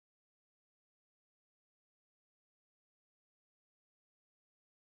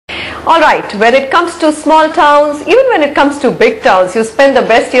Alright, when it comes to small towns, even when it comes to big towns, you spend the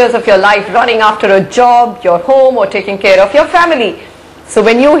best years of your life running after a job, your home, or taking care of your family. So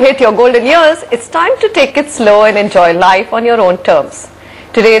when you hit your golden years, it's time to take it slow and enjoy life on your own terms.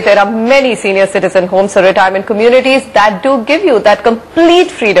 Today, there are many senior citizen homes or retirement communities that do give you that complete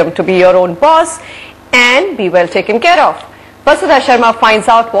freedom to be your own boss and be well taken care of. Vasudha Sharma finds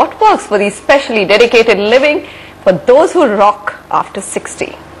out what works for the specially dedicated living for those who rock after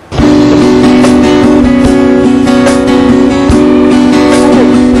 60.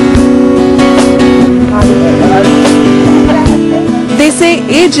 They say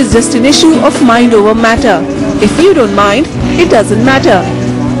age is just an issue of mind over matter. If you don't mind, it doesn't matter.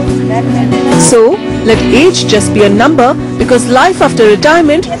 So, let age just be a number, because life after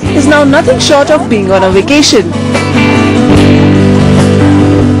retirement is now nothing short of being on a vacation.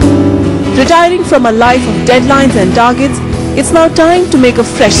 Retiring from a life of deadlines and targets, it's now time to make a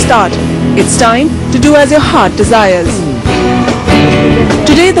fresh start. It's time to do as your heart desires.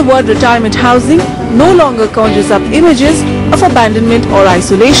 Today, the word retirement housing no longer conjures up images of abandonment or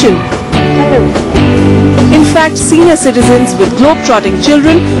isolation. In fact, senior citizens with globe-trotting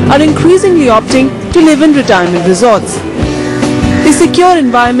children are increasingly opting to live in retirement resorts. The secure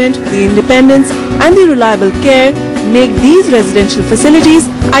environment, the independence and the reliable care make these residential facilities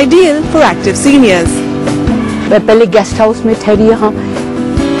ideal for active seniors. मैं पहले guest house में ठहरी यहाँ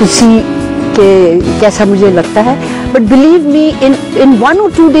किसी के कैसा मुझे लगता है, but believe me, in 1 or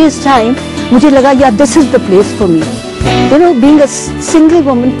 2 days time मुझे लगा yeah, this is the place for me. You know, being a single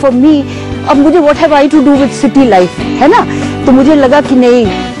woman for me, अब मुझे what have I to do with city life, है ना? तो मुझे लगा कि नहीं,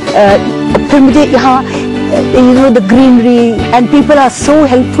 फिर मुझे यहाँ, you know, the greenery and people are so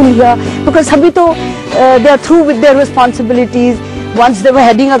helpful here because अभी तो they are through with their responsibilities. Once they were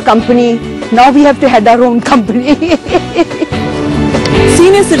heading a company, now we have to head our own company.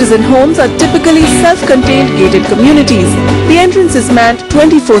 Senior citizen homes are typically self-contained gated communities. The entrance is manned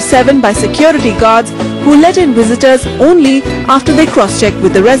 24/7 by security guards who let in visitors only after they cross-check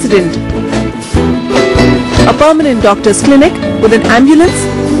with the resident. A permanent doctor's clinic with an ambulance,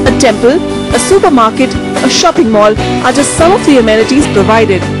 a temple, a supermarket, a shopping mall are just some of the amenities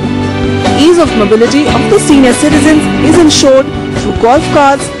provided. Ease of mobility of the senior citizens is ensured through golf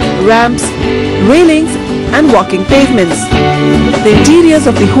carts, ramps, railings and walking pavements. The interiors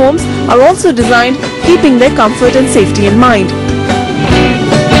of the homes are also designed keeping their comfort and safety in mind.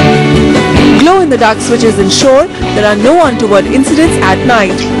 Glow-in-the-dark switches ensure there are no untoward incidents at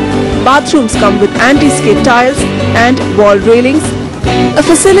night. Bathrooms come with anti-skid tiles and wall railings. A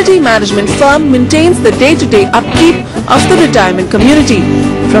facility management firm maintains the day-to-day upkeep of the retirement community,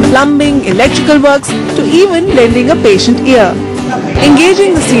 from plumbing, electrical works to even lending a patient ear.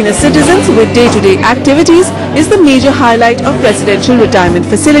 Engaging the senior citizens with day-to-day activities is the major highlight of residential retirement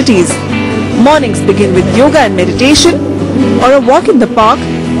facilities. Mornings begin with yoga and meditation or a walk in the park,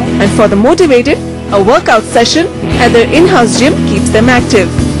 and for the motivated, a workout session at their in-house gym keeps them active.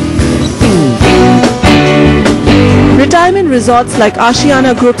 Retirement resorts like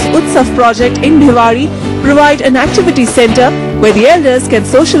Ashiana Group's Utsav project in Bhiwadi provide an activity center where the elders can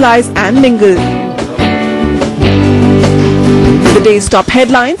socialize and mingle. The day's top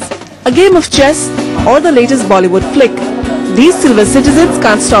headlines, a game of chess or the latest Bollywood flick. These silver citizens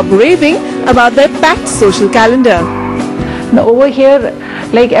can't stop raving about their packed social calendar. Now over here,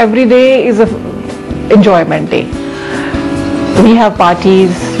 like every day is a enjoyment day. We have parties,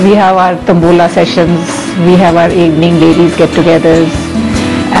 we have our tambola sessions, we have our evening ladies get-togethers,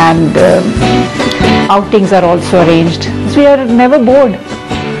 and outings are also arranged. So we are never bored.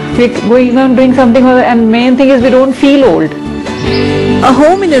 We're going on doing something, and main thing is we don't feel old. A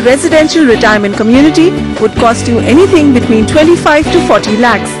home in a residential retirement community would cost you anything between 25 to 40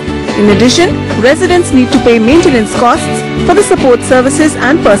 lakhs. In addition, residents need to pay maintenance costs for the support services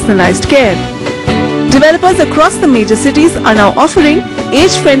and personalized care. Developers across the major cities are now offering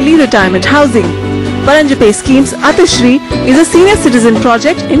age-friendly retirement housing. Paranjape Schemes Atishri is a senior citizen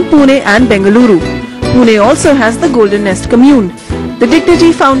project in Pune and Bengaluru. Pune also has the Golden Nest Commune. The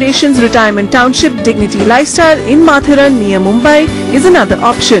Dignity Foundation's retirement township Dignity Lifestyle in Mathiran near Mumbai is another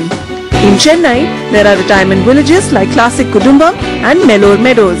option. In Chennai, there are retirement villages like Classic Kudumbam and Mellor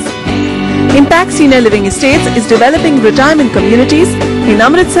Meadows. Impact Senior Living Estates is developing retirement communities in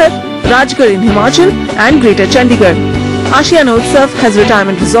Amritsar, Rajgarh in Himachal and Greater Chandigarh. Ashiana Utsav has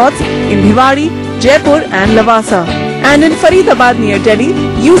retirement resorts in Bhiwadi, Jaipur and Lavasa. And in Faridabad near Delhi,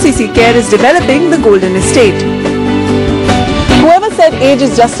 UCC Care is developing the Golden Estate. Whoever said age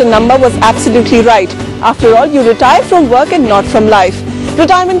is just a number was absolutely right. After all, you retire from work and not from life.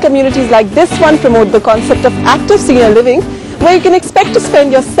 Retirement communities like this one promote the concept of active senior living where you can expect to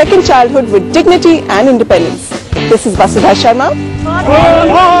spend your second childhood with dignity and independence. This is Vasudha Sharma.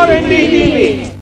 For NDTV.